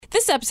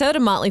This episode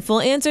of Motley Fool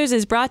Answers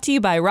is brought to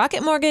you by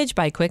Rocket Mortgage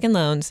by Quicken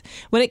Loans.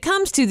 When it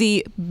comes to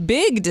the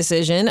big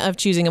decision of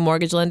choosing a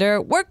mortgage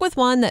lender, work with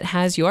one that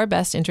has your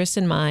best interest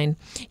in mind.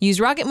 Use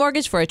Rocket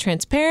Mortgage for a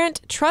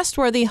transparent,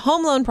 trustworthy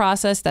home loan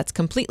process that's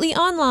completely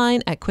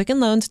online at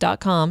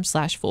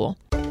quickenloans.com/fool.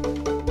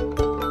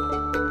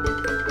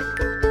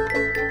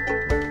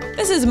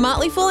 This is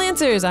Motley Fool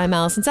Answers. I'm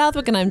Allison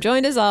Southwick, and I'm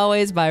joined as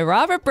always by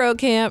Robert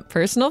Brokamp,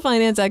 personal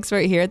finance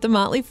expert here at the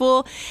Motley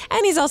Fool,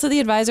 and he's also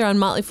the advisor on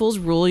Motley Fool's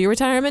Rule Your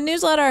Retirement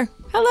newsletter.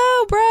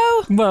 Hello,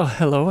 bro. Well,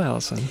 hello,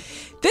 Allison.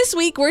 This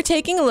week, we're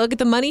taking a look at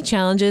the money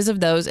challenges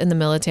of those in the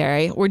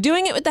military. We're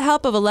doing it with the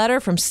help of a letter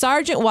from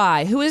Sergeant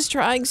Y, who is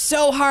trying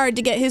so hard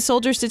to get his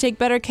soldiers to take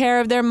better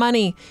care of their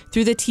money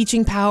through the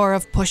teaching power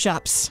of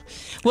push-ups.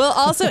 We'll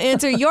also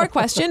answer your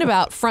question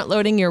about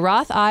front-loading your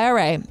Roth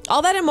IRA.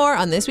 All that and more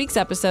on this week's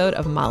episode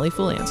of Motley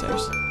Fool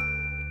Answers.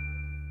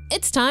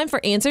 It's time for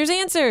Answers,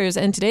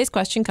 and today's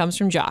question comes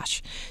from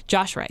Josh.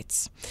 Josh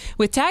writes,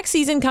 with tax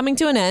season coming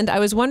to an end, I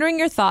was wondering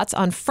your thoughts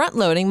on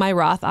front-loading my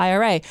Roth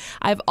IRA.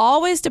 I've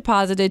always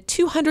deposited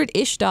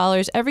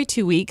 $200-ish every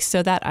 2 weeks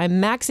so that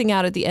I'm maxing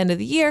out at the end of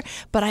the year,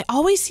 but I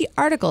always see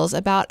articles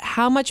about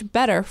how much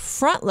better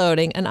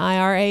front-loading an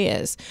IRA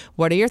is.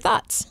 What are your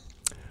thoughts?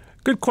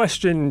 Good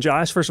question,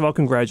 Josh. First of all,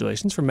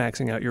 congratulations for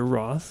maxing out your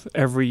Roth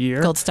every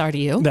year. Gold star to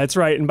you. That's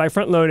right. And by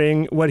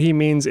front-loading, what he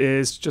means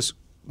is just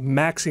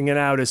maxing it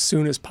out as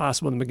soon as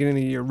possible in the beginning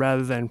of the year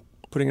rather than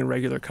putting in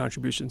regular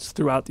contributions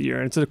throughout the year.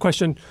 And it's a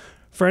question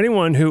for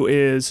anyone who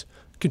is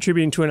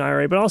contributing to an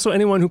IRA, but also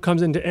anyone who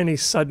comes into any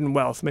sudden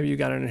wealth. Maybe you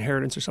got an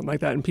inheritance or something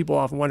like that, and people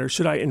often wonder,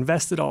 should I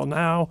invest it all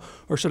now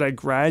or should I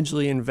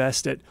gradually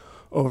invest it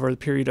over the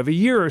period of a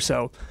year or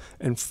so?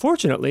 And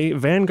fortunately,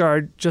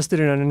 Vanguard just did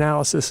an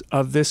analysis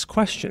of this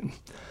question.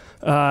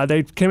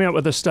 They came out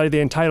with a study,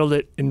 they entitled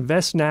it,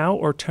 Invest Now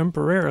or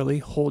Temporarily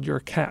Hold Your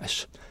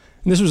Cash.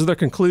 And this was their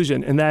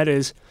conclusion, and that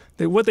is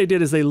that what they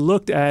did is they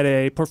looked at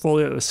a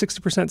portfolio of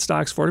 60%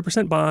 stocks,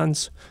 40%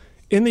 bonds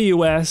in the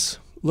U.S.,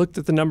 looked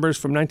at the numbers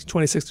from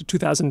 1926 to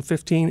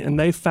 2015, and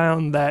they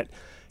found that,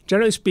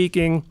 generally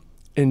speaking,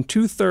 in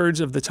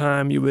 2/3 of the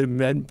time, you would have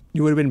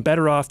been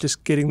better off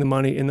just getting the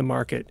money in the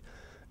market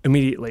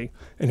immediately.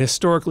 And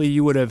historically,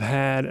 you would have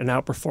had an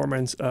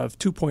outperformance of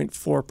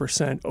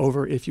 2.4%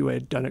 over if you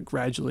had done it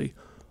gradually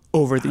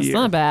over the year.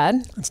 That's not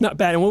bad. It's not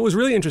bad. And what was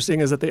really interesting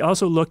is that they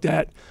also looked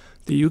at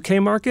the UK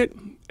market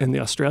and the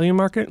Australian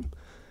market.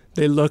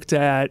 They looked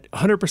at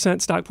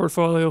 100% stock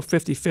portfolio,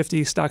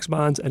 50-50 stocks,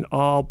 bonds, and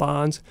all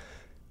bonds.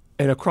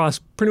 And across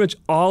pretty much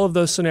all of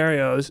those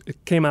scenarios, it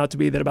came out to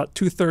be that about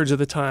 2/3 of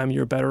the time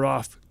you're better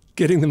off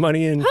getting the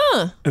money in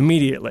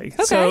immediately.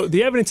 Okay. So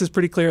the evidence is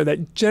pretty clear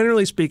that,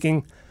 generally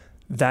speaking,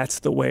 that's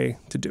the way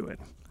to do it.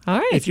 All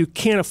right. If you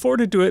can't afford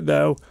to do it,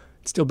 though,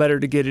 it's still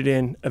better to get it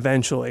in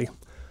eventually.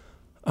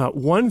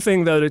 One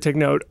thing, though, to take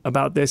note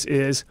about this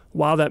is,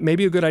 while that may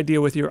be a good idea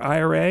with your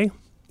IRA,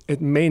 it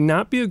may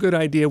not be a good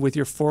idea with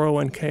your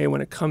 401k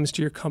when it comes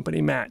to your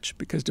company match,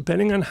 because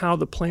depending on how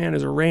the plan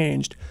is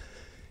arranged,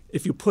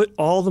 if you put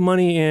all the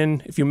money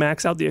in, if you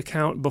max out the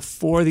account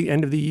before the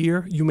end of the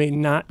year, you may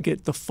not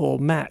get the full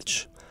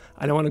match.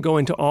 I don't want to go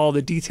into all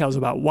the details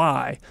about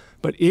why,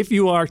 but if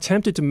you are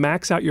tempted to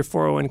max out your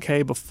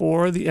 401k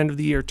before the end of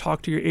the year,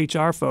 talk to your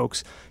HR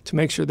folks to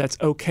make sure that's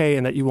okay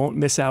and that you won't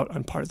miss out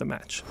on part of the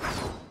match.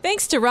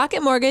 Thanks to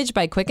Rocket Mortgage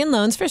by Quicken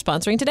Loans for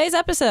sponsoring today's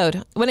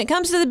episode. When it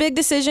comes to the big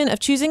decision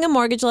of choosing a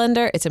mortgage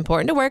lender, it's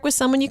important to work with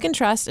someone you can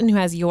trust and who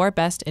has your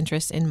best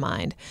interests in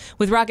mind.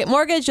 With Rocket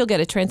Mortgage, you'll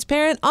get a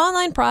transparent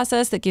online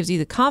process that gives you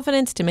the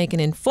confidence to make an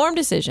informed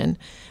decision.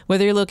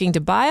 Whether you're looking to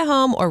buy a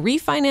home or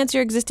refinance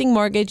your existing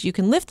mortgage, you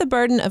can lift the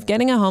burden of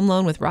getting a home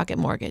loan with Rocket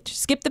Mortgage.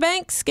 Skip the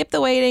bank, skip the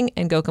waiting,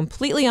 and go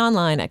completely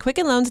online at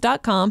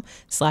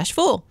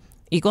quickenloans.com/fool.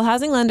 Equal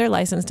housing lender,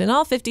 licensed in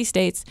all 50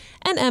 states,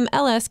 and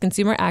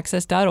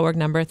MLSconsumeraccess.org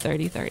number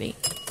 3030.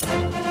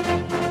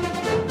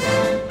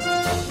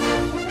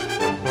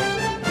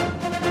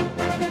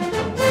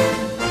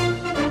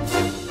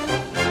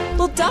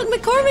 Well, Doug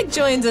McCormick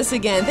joins us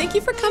again. Thank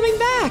you for coming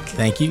back.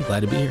 Thank you. Glad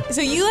to be here.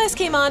 So you last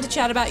came on to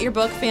chat about your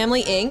book,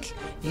 Family Inc.,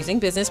 Using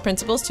Business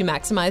Principles to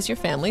Maximize Your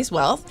Family's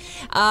Wealth.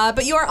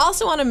 But you are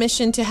also on a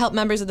mission to help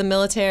members of the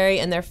military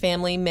and their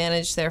family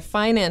manage their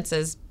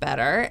finances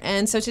better.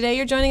 And so today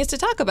you're joining us to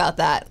talk about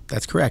that.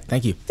 That's correct.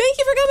 Thank you. Thank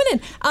you for coming in.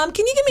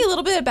 Can you give me a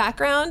little bit of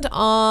background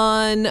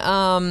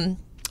on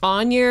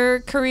your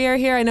career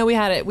here? I know we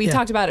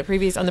talked about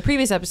it on the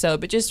previous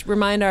episode, but just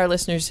remind our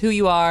listeners who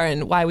you are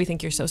and why we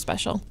think you're so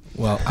special.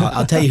 Well,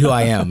 I'll tell you who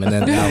I am, and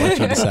then I'll let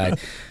you decide.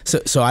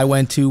 So I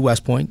went to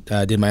West Point,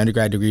 did my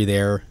undergrad degree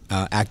there,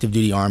 active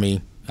duty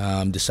Army,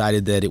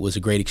 decided that it was a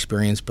great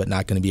experience but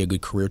not going to be a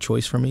good career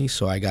choice for me.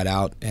 So I got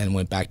out and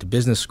went back to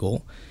business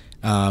school,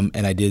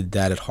 and I did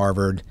that at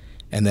Harvard.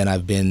 And then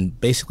I've been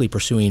basically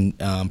pursuing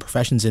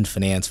professions in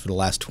finance for the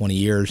last 20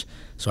 years.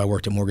 So I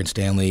worked at Morgan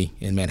Stanley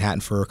in Manhattan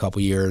for a couple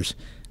years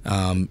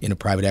in a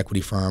private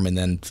equity firm, and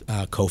then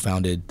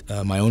co-founded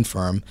my own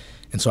firm.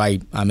 And so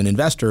I'm an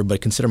investor,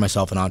 but consider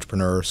myself an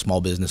entrepreneur, small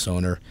business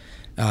owner.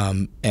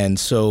 And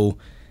so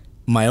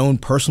my own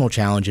personal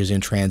challenges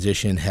in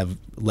transition have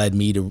led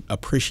me to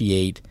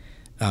appreciate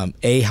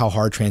A, how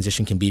hard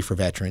transition can be for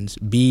veterans,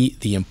 B,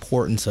 the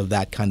importance of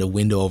that kind of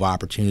window of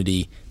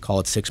opportunity, call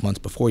it 6 months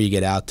before you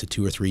get out to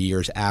 2 or 3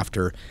 years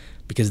after,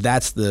 because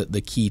that's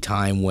the key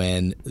time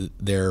when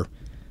their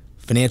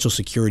financial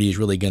security is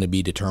really going to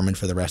be determined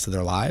for the rest of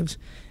their lives.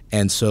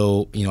 And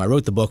so, I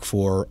wrote the book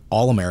for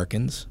all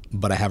Americans,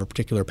 but I have a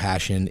particular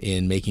passion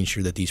in making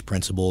sure that these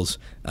principles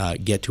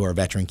get to our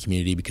veteran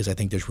community, because I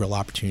think there's real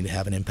opportunity to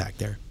have an impact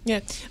there. Yeah.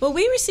 Well,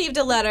 we received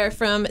a letter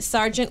from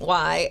Sergeant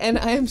Y, and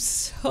I am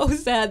so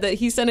sad that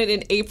he sent it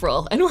in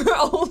April, and we're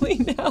only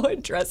now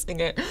addressing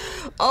it.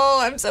 Oh,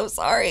 I'm so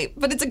sorry.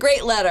 But it's a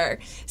great letter.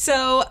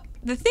 So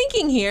the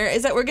thinking here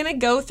is that we're going to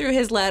go through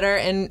his letter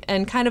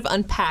and kind of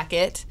unpack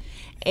it.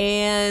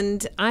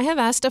 And I have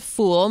asked a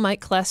fool,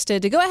 Mike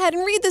Klested, to go ahead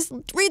and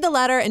read the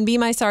letter and be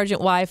my Sergeant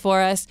Y for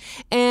us.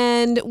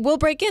 And we'll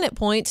break in at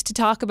points to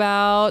talk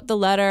about the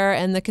letter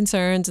and the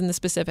concerns and the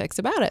specifics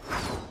about it.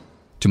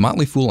 To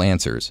Motley Fool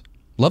Answers.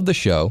 Love the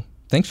show.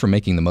 Thanks for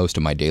making the most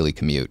of my daily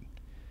commute.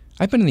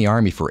 I've been in the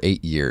Army for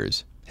 8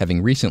 years,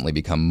 having recently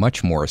become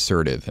much more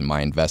assertive in my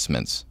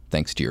investments,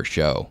 thanks to your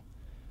show.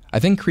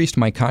 I've increased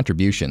my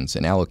contributions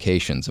and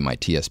allocations in my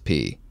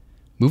TSP,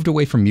 moved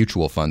away from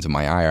mutual funds in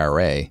my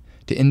IRA,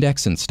 to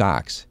index and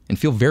stocks, and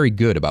feel very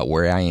good about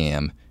where I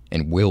am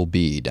and will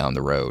be down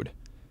the road.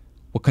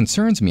 What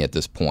concerns me at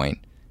this point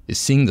is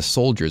seeing the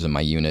soldiers in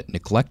my unit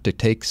neglect to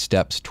take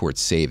steps towards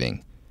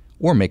saving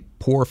or make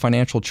poor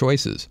financial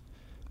choices.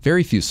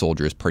 Very few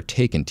soldiers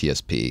partake in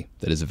TSP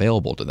that is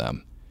available to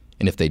them,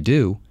 and if they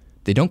do,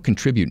 they don't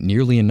contribute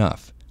nearly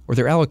enough, or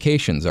their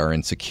allocations are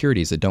in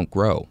securities that don't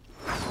grow.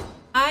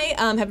 I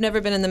have never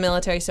been in the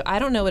military, so I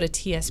don't know what a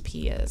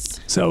TSP is.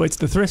 So it's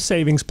the Thrift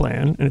Savings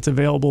Plan, and it's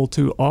available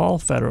to all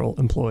federal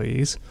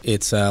employees.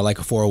 It's like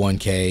a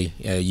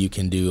 401k. You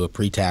can do a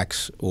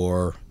pre-tax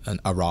or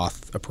a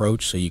Roth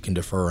approach, so you can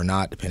defer or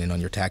not, depending on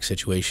your tax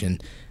situation.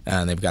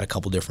 And they've got a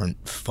couple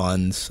different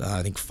funds,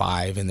 I think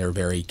 5, and they're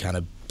very kind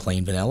of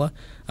plain vanilla.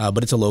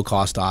 But it's a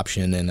low-cost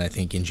option, and I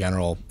think in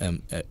general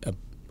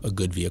a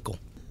good vehicle.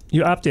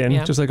 You opt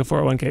in, just like a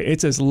 401k.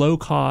 It's as low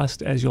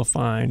cost as you'll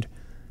find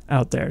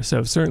out there.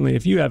 So certainly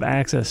if you have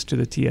access to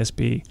the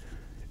TSP,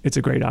 it's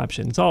a great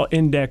option. It's all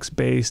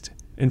index-based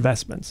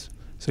investments,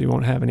 so you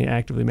won't have any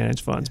actively managed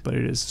funds, but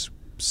it is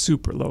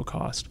super low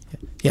cost.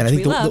 Yeah, and I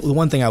think the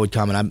one thing I would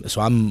comment,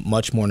 I'm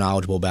much more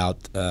knowledgeable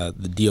about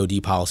the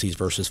DoD policies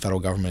versus federal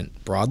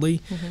government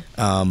broadly,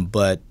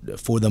 but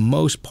for the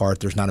most part,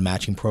 there's not a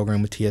matching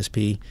program with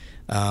TSP.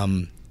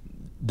 The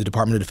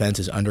Department of Defense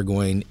is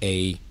undergoing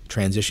a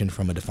transition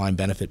from a defined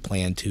benefit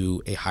plan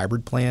to a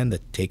hybrid plan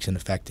that takes in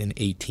effect in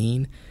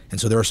 2018. And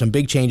so there are some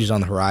big changes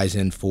on the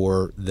horizon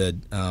for the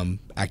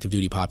active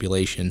duty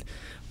population,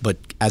 but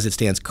as it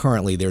stands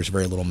currently, there's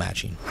very little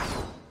matching.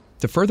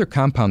 To further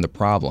compound the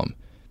problem,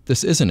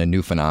 this isn't a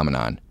new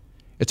phenomenon.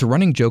 It's a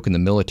running joke in the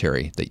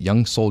military that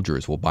young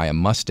soldiers will buy a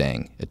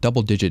Mustang at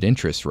double-digit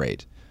interest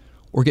rate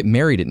or get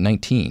married at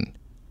 19.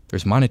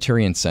 There's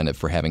monetary incentive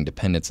for having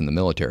dependents in the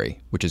military,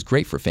 which is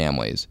great for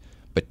families,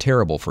 but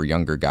terrible for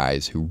younger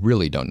guys who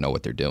really don't know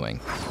what they're doing.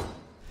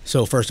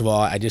 So first of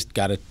all, I just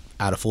got it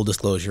out of full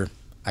disclosure.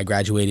 I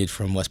graduated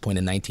from West Point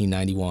in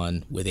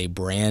 1991 with a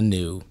brand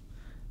new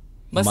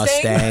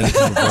Mustang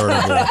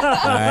convertible.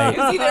 Right? It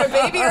was either a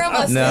baby or a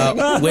Mustang.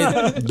 No,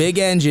 with big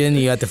engine,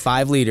 you got the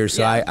 5 liters.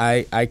 So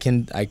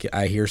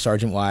I hear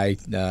Sergeant Y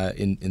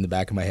in the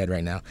back of my head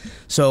right now.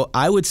 So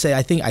I would say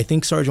I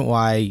think Sergeant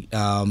Y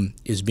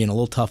is being a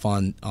little tough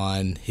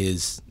on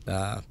his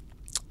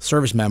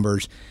service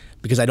members,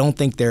 because I don't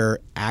think their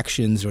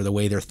actions or the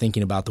way they're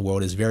thinking about the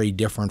world is very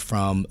different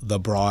from the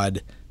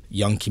broad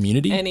young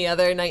community. Any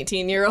other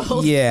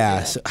 19-year-old?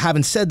 Yeah. So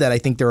having said that, I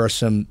think there are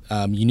some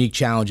unique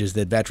challenges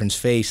that veterans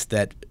face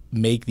that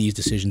make these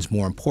decisions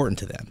more important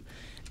to them.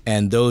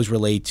 And those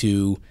relate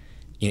to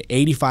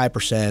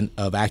 85%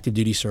 of active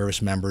duty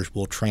service members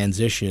will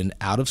transition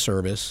out of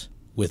service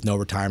with no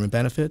retirement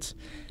benefits.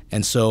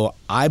 And so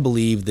I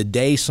believe the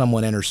day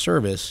someone enters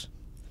service,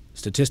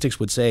 statistics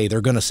would say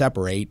they're going to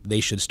separate. They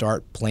should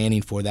start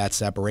planning for that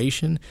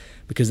separation,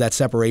 because that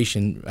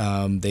separation,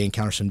 they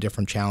encounter some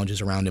different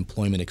challenges around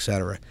employment, et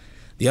cetera.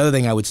 The other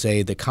thing I would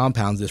say that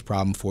compounds this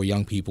problem for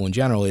young people in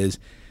general is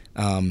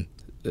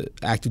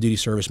active duty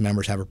service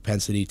members have a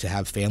propensity to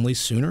have families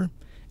sooner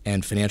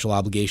and financial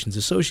obligations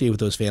associated with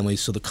those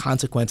families, so the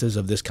consequences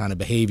of this kind of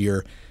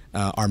behavior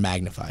are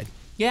magnified.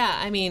 Yeah,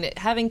 I mean,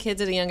 having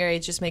kids at a younger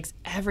age just makes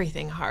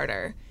everything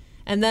harder.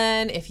 And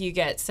then if you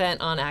get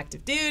sent on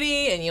active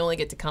duty and you only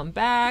get to come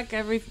back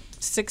every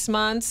 6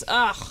 months,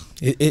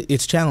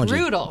 it's challenging.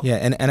 Brutal. Yeah,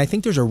 and I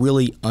think there's a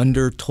really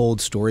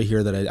undertold story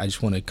here that I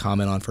just want to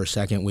comment on for a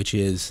second, which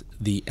is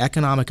the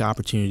economic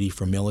opportunity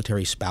for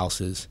military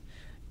spouses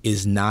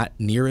is not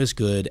near as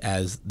good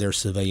as their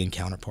civilian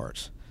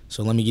counterparts.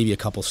 So let me give you a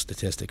couple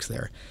statistics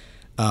there.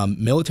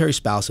 Military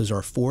spouses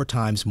are 4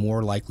 times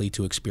more likely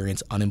to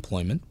experience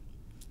unemployment.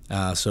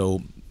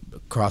 So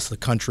across the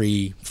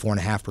country,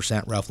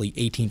 4.5%, roughly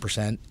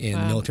 18%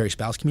 in military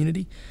spouse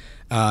community.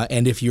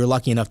 And if you're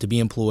lucky enough to be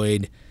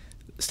employed,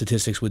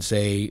 statistics would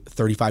say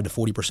 35 to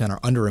 40% are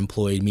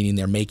underemployed, meaning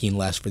they're making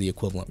less for the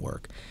equivalent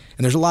work.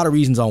 And there's a lot of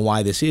reasons on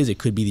why this is. It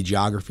could be the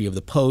geography of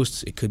the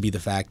posts. It could be the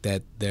fact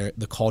that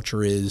the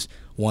culture is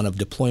one of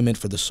deployment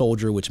for the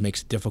soldier, which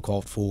makes it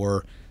difficult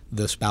for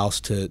the spouse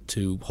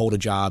to hold a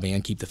job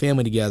and keep the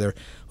family together.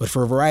 But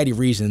for a variety of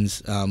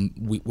reasons,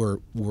 we're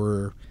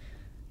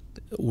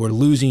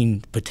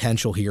losing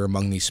potential here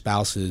among these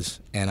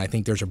spouses, and I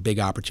think there's a big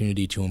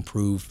opportunity to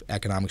improve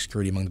economic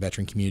security among the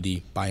veteran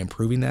community by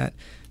improving that.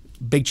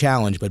 Big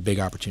challenge, but big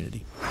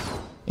opportunity.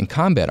 In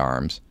combat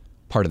arms,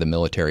 part of the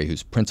military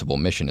whose principal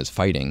mission is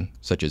fighting,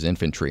 such as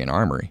infantry and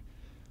armory,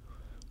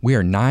 we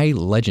are nigh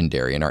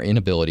legendary in our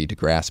inability to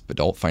grasp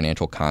adult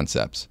financial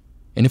concepts.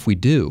 And if we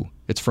do,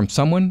 it's from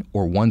someone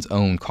or one's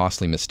own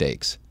costly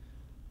mistakes.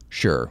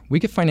 Sure, we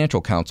get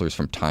financial counselors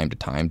from time to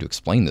time to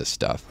explain this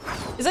stuff.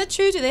 Is that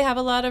true? Do they have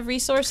a lot of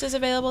resources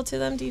available to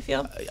them, do you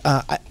feel?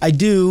 I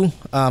do.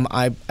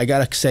 I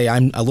got to say,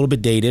 I'm a little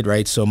bit dated,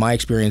 right? So my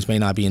experience may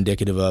not be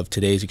indicative of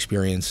today's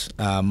experience.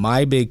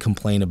 My big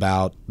complaint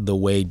about the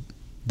way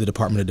the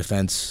Department of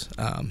Defense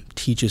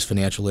teaches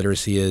financial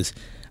literacy is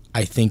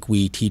I think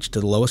we teach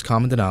to the lowest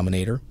common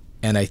denominator,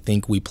 and I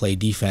think we play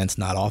defense,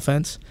 not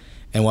offense.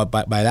 And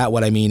by that,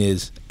 what I mean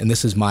is, and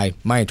this is my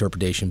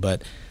interpretation,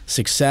 but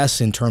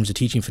success in terms of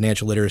teaching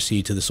financial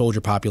literacy to the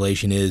soldier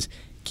population is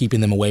keeping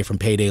them away from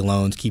payday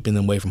loans, keeping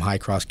them away from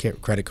high-cost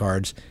credit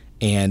cards,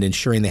 and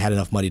ensuring they had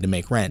enough money to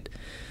make rent.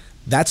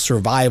 That's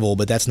survival,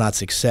 but that's not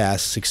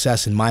success.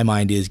 Success, in my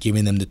mind, is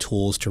giving them the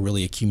tools to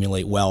really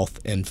accumulate wealth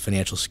and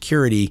financial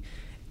security,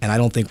 and I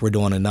don't think we're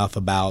doing enough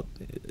about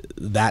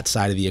that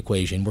side of the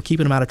equation. We're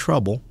keeping them out of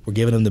trouble. We're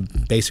giving them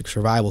the basic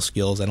survival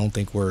skills. I don't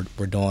think we're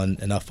doing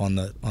enough on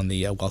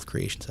the wealth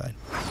creation side.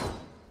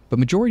 But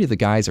majority of the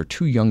guys are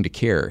too young to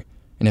care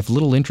and have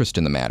little interest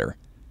in the matter.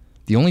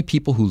 The only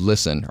people who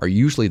listen are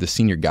usually the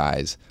senior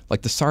guys,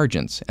 like the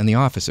sergeants and the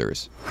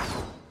officers.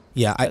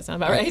 Yeah, That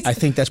sound about right? I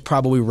think that's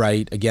probably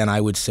right. Again, I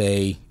would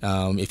say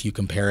if you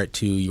compare it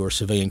to your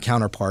civilian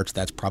counterparts,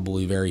 that's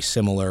probably very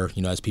similar.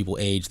 You know, as people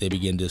age, they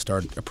begin to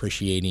start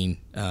appreciating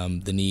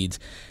the needs.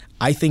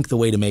 I think the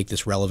way to make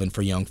this relevant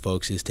for young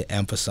folks is to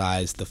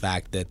emphasize the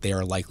fact that they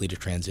are likely to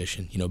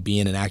transition. You know,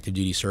 being an active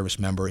duty service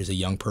member is a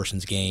young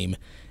person's game,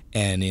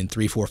 and in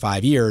 3, 4,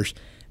 5 years,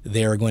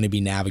 they're going to be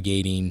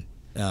navigating,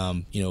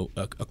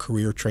 a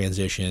career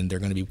transition. They're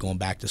going to be going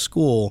back to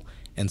school.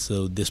 And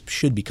so this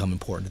should become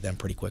important to them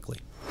pretty quickly.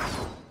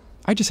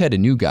 I just had a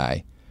new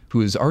guy who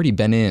has already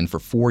been in for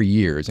 4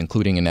 years,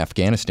 including an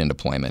Afghanistan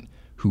deployment,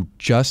 who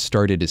just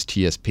started his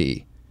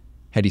TSP.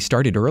 Had he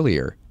started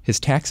earlier, his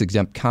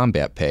tax-exempt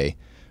combat pay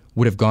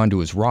would have gone to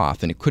his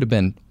Roth, and it could have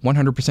been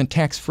 100%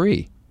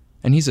 tax-free.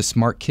 And he's a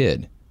smart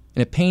kid.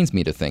 And it pains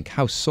me to think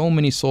how so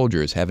many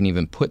soldiers haven't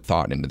even put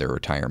thought into their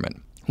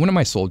retirement. One of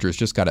my soldiers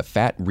just got a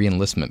fat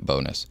re-enlistment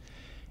bonus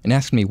and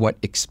asked me what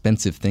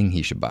expensive thing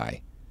he should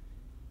buy.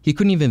 He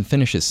couldn't even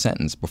finish his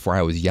sentence before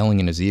I was yelling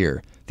in his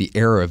ear the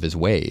error of his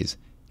ways,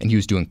 and he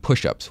was doing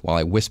push-ups while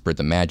I whispered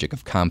the magic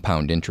of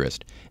compound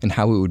interest and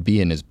how it would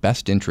be in his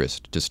best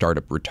interest to start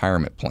a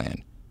retirement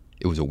plan.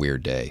 It was a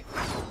weird day.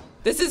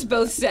 This is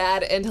both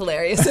sad and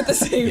hilarious at the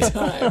same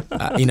time.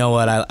 You know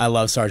what? I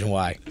love Sergeant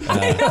Y.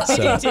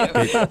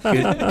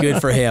 Good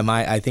for him.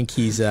 I think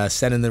he's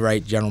sending the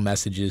right general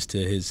messages to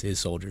his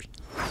soldiers.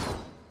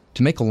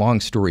 To make a long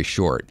story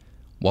short,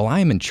 while I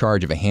am in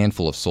charge of a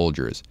handful of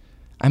soldiers,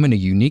 I'm in a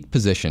unique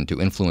position to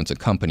influence a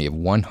company of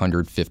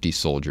 150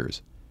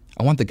 soldiers.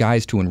 I want the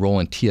guys to enroll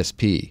in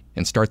TSP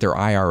and start their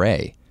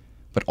IRA,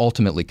 but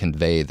ultimately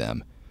convey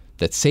them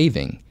that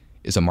saving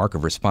is a mark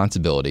of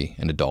responsibility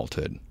and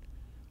adulthood.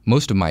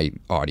 Most of my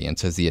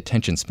audience has the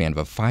attention span of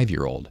a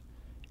 5-year-old,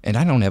 and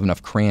I don't have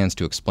enough crayons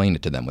to explain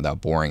it to them without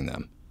boring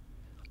them.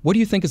 What do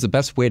you think is the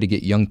best way to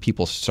get young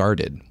people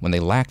started when they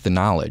lack the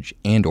knowledge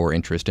and/or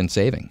interest in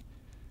saving?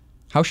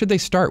 How should they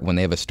start when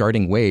they have a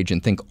starting wage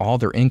and think all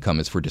their income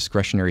is for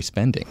discretionary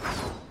spending?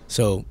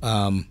 So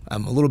I'm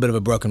a little bit of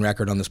a broken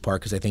record on this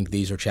part because I think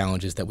these are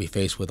challenges that we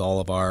face with all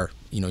of our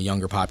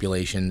younger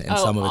population, and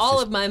some of it's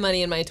all of my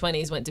money in my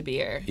 20s went to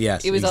beer.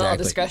 Yes, it was exactly. all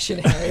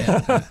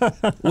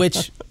discretionary.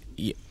 Which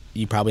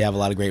you probably have a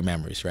lot of great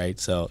memories, right?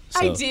 So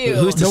I do.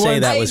 Who's to say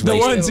that was the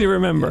wasted? ones you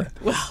remember?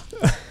 Well,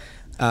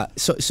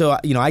 So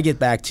I get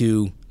back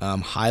to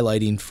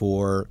highlighting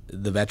for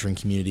the veteran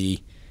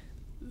community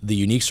the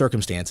unique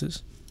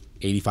circumstances.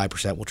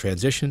 85% will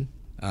transition.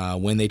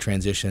 When they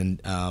transition,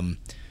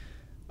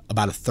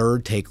 about a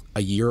third take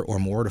a year or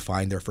more to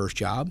find their first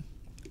job.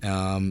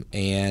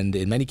 And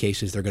in many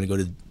cases, they're going to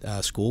go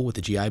to school with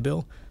the GI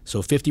Bill.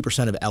 So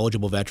 50% of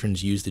eligible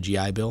veterans use the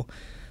GI Bill.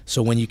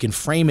 So when you can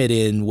frame it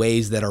in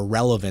ways that are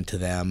relevant to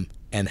them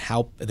and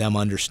help them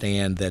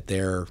understand that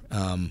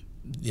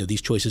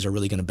these choices are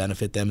really going to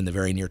benefit them in the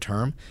very near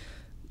term,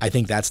 I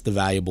think that's the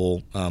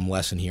valuable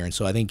lesson here. And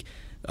so I think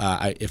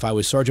if I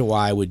was Sergeant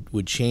Y, I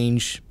would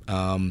change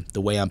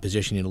the way I'm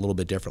positioning it a little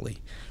bit differently.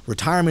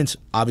 Retirement's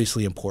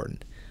obviously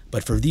important,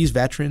 But for these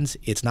veterans,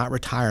 it's not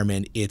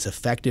retirement; it's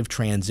effective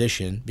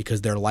transition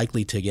because they're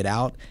likely to get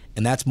out,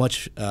 and that's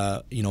much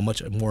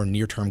more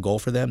near-term goal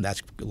for them.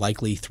 That's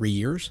likely 3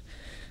 years.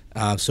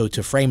 So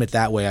to frame it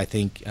that way, I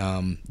think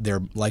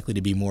they're likely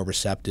to be more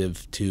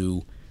receptive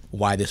to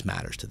why this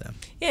matters to them.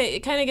 Yeah, it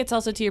kind of gets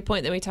also to your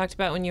point that we talked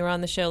about when you were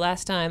on the show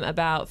last time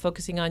about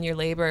focusing on your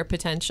labor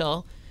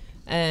potential,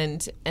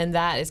 and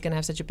that is going to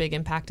have such a big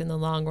impact in the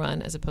long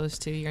run as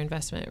opposed to your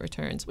investment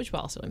returns, which will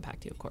also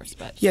impact you, of course.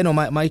 But yeah, no,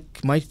 my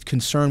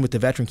concern with the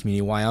veteran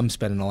community, why I'm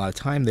spending a lot of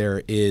time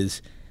there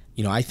is,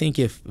 I think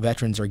if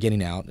veterans are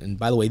getting out, and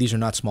by the way, these are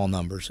not small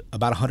numbers,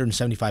 about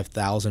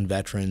 175,000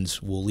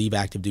 veterans will leave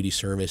active duty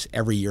service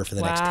every year for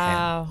the next 10,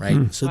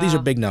 right? So these are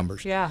big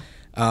numbers. Yeah.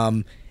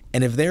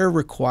 And if they're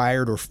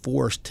required or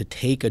forced to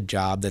take a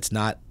job that's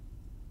not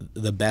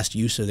the best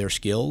use of their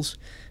skills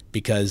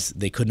because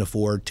they couldn't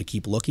afford to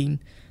keep looking,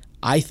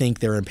 I think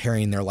they're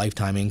impairing their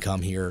lifetime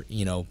income here,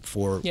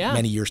 for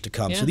many years to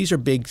come. Yeah. So these are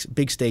big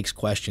stakes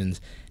questions.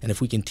 And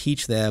if we can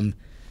teach them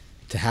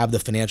to have the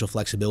financial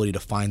flexibility to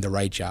find the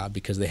right job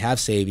because they have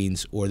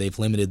savings or they've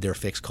limited their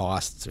fixed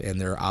costs and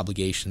their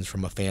obligations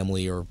from a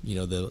family or,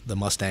 the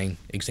Mustang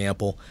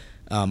example,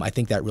 I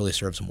think that really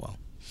serves them well.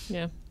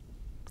 Yeah.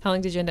 How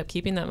long did you end up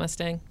keeping that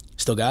Mustang?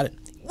 Still got it.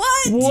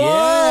 What?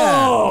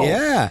 Whoa!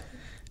 Yeah.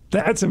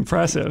 That's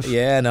impressive.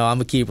 Yeah, no,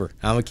 I'm a keeper.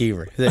 I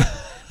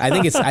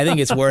think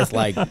it's worth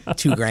like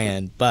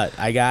 $2,000, but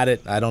I got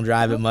it. I don't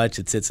drive it much.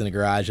 It sits in a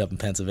garage up in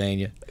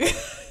Pennsylvania.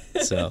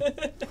 So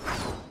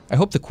I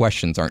hope the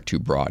questions aren't too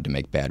broad to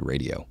make bad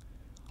radio.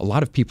 A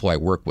lot of people I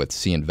work with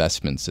see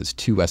investments as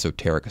too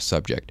esoteric a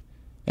subject,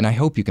 and I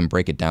hope you can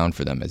break it down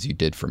for them as you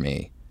did for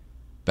me.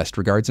 Best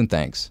regards and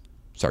thanks,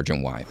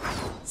 Sergeant Y.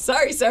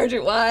 Sorry,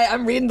 Sergeant Y.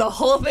 I'm reading the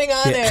whole thing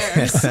on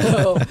air.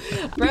 So,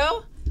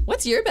 bro,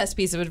 what's your best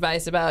piece of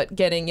advice about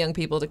getting young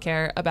people to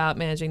care about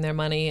managing their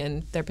money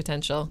and their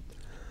potential?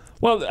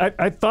 Well,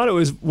 I thought it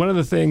was one of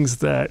the things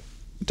that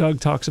Doug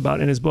talks about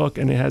in his book,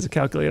 and it has a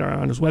calculator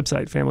on his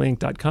website,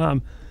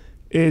 familyinc.com,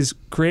 is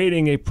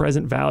creating a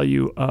present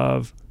value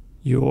of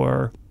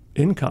your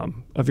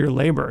income, of your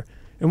labor.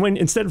 And when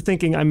instead of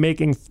thinking I'm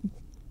making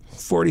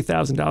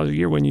 $40,000 a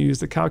year, when you use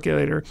the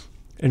calculator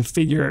and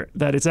figure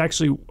that it's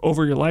actually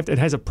over your life, it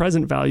has a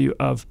present value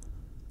of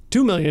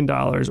 $2 million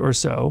or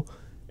so.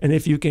 And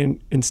if you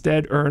can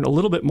instead earn a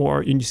little bit more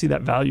and you see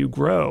that value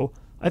grow,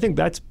 I think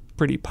that's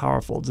pretty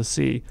powerful to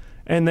see.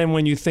 And then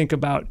when you think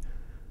about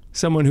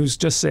someone who's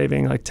just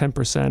saving like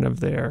 10% of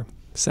their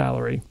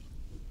salary,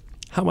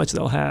 how much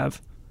they'll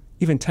have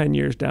even 10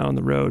 years down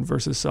the road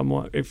versus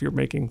someone, if you're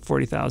making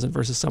 $40,000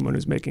 versus someone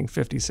who's making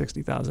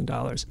 $50,000,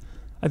 $60,000.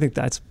 I think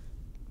that's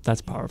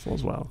powerful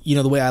as well.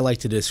 The way I like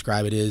to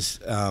describe it is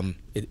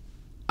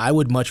I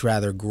would much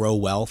rather grow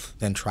wealth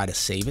than try to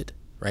save it,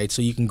 right?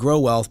 So you can grow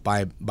wealth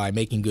by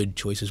making good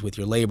choices with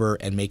your labor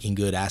and making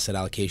good asset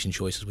allocation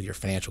choices with your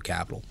financial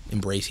capital,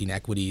 embracing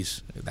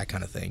equities, that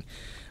kind of thing.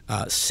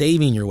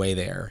 Saving your way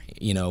there,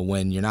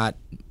 when you're not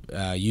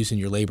using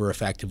your labor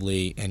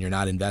effectively and you're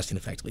not investing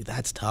effectively,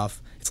 that's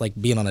tough. It's like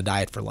being on a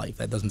diet for life.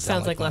 That doesn't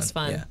sound like less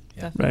fun. Yeah.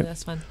 Definitely Right.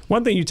 less fun.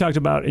 One thing you talked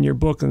about in your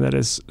book, and that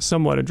is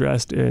somewhat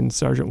addressed in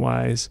Sergeant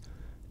Y's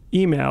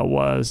email,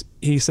 was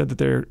he said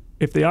that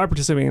if they are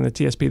participating in the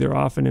TSP, they're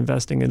often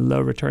investing in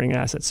low returning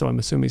assets. So I'm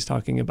assuming he's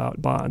talking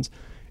about bonds.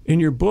 In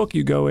your book,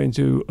 you go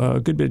into a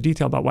good bit of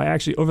detail about why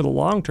actually over the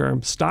long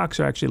term, stocks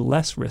are actually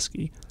less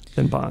risky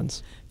than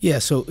bonds. Yeah,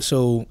 so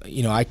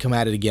I come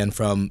at it again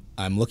from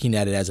I'm looking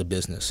at it as a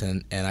business,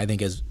 and I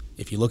think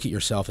if you look at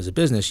yourself as a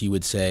business, you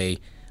would say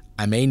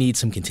I may need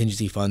some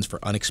contingency funds for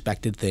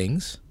unexpected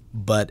things,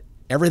 but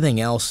everything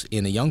else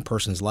in a young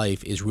person's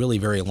life is really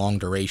very long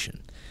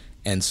duration.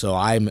 And so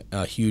I'm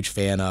a huge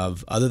fan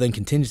of, other than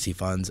contingency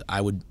funds,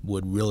 I would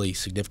really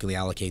significantly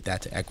allocate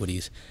that to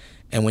equities.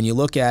 And when you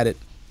look at it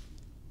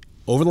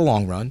over the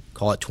long run,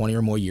 call it 20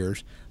 or more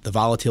years, the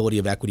volatility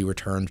of equity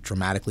returns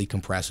dramatically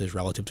compresses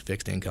relative to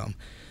fixed income.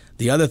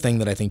 The other thing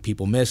that I think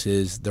people miss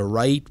is the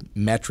right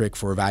metric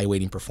for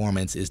evaluating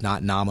performance is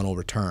not nominal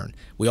return.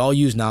 We all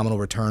use nominal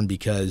return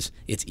because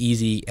it's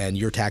easy and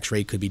your tax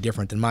rate could be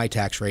different than my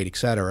tax rate, et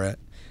cetera.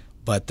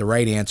 But the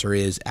right answer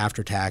is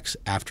after tax,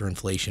 after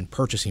inflation,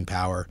 purchasing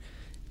power.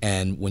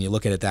 And when you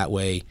look at it that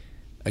way,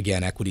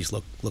 again, equities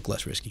look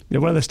less risky. Yeah,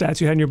 one of the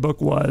stats you had in your book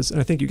was, and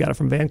I think you got it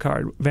from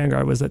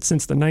Vanguard, was that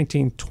since the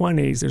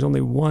 1920s, there's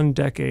only one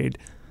decade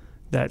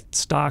that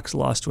stocks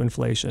lost to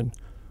inflation,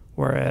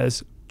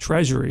 whereas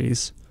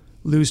treasuries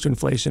lose to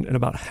inflation in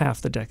about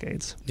half the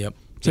decades. Yep.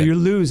 So you're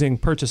losing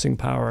purchasing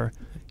power.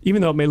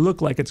 Even though it may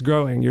look like it's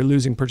growing, you're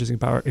losing purchasing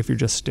power if you're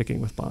just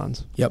sticking with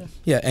bonds. Yep.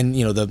 Yeah, and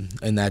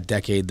in that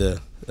decade, the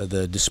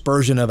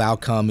dispersion of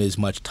outcome is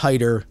much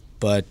tighter,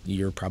 but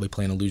you're probably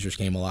playing a loser's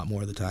game a lot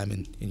more of the time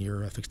in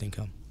your fixed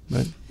income.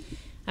 Right.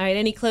 All right.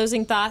 Any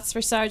closing thoughts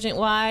for Sergeant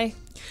Y?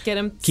 Get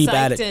him Keep psyched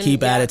at it. and,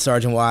 Keep at it,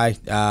 Sergeant Y.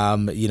 A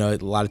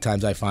lot of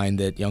times I find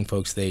that young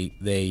folks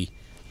they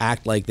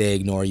act like they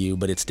ignore you,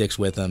 but it sticks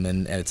with them,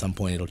 and at some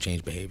point it'll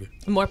change behavior.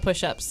 More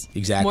push-ups.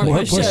 Exactly. More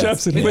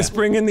push-ups and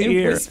whispering in the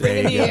ear. Whispering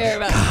in the ear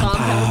about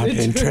compound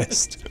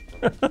interest. Interest.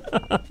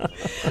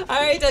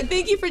 All right, Doug,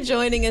 thank you for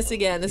joining us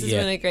again. This has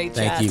been a great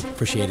chat. Thank you.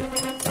 Appreciate it.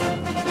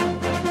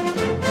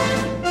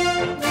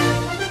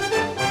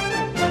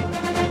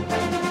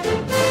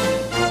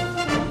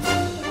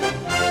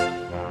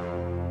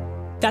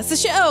 That's the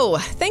show.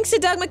 Thanks to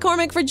Doug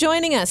McCormick for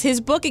joining us.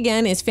 His book,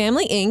 again, is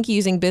Family Inc.,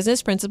 Using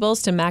Business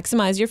Principles to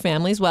Maximize Your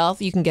Family's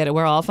Wealth. You can get it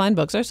where all fine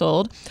books are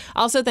sold.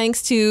 Also,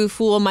 thanks to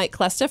Fool Mike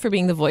Klesta for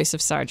being the voice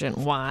of Sergeant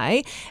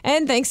Y.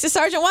 And thanks to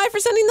Sergeant Y for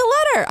sending the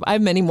letter. I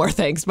have many more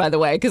thanks, by the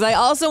way, because I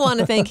also want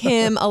to thank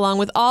him along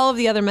with all of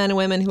the other men and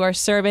women who are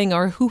serving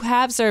or who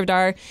have served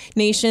our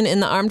nation in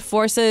the armed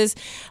forces,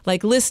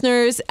 like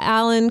listeners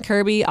Alan,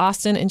 Kirby,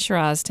 Austin, and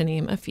Shiraz, to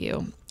name a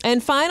few.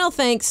 And final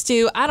thanks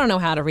to, I don't know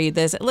how to read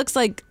this. It looks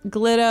like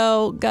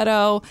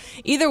Gutto.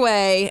 Either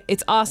way,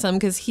 it's awesome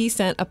because he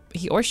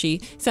or she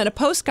sent a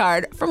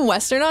postcard from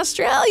Western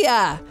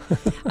Australia.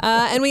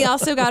 And we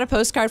also got a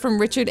postcard from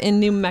Richard in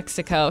New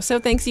Mexico. So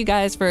thanks you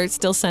guys for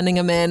still sending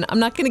them in. I'm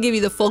not going to give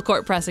you the full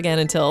court press again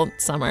until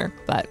summer,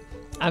 but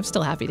I'm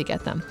still happy to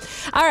get them.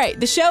 All right,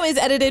 the show is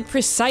edited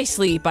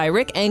precisely by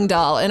Rick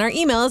Engdahl, and our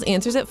email is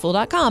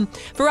answers@fool.com.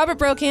 For Robert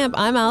Brokamp,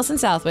 I'm Allison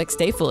Southwick.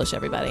 Stay foolish,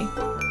 everybody.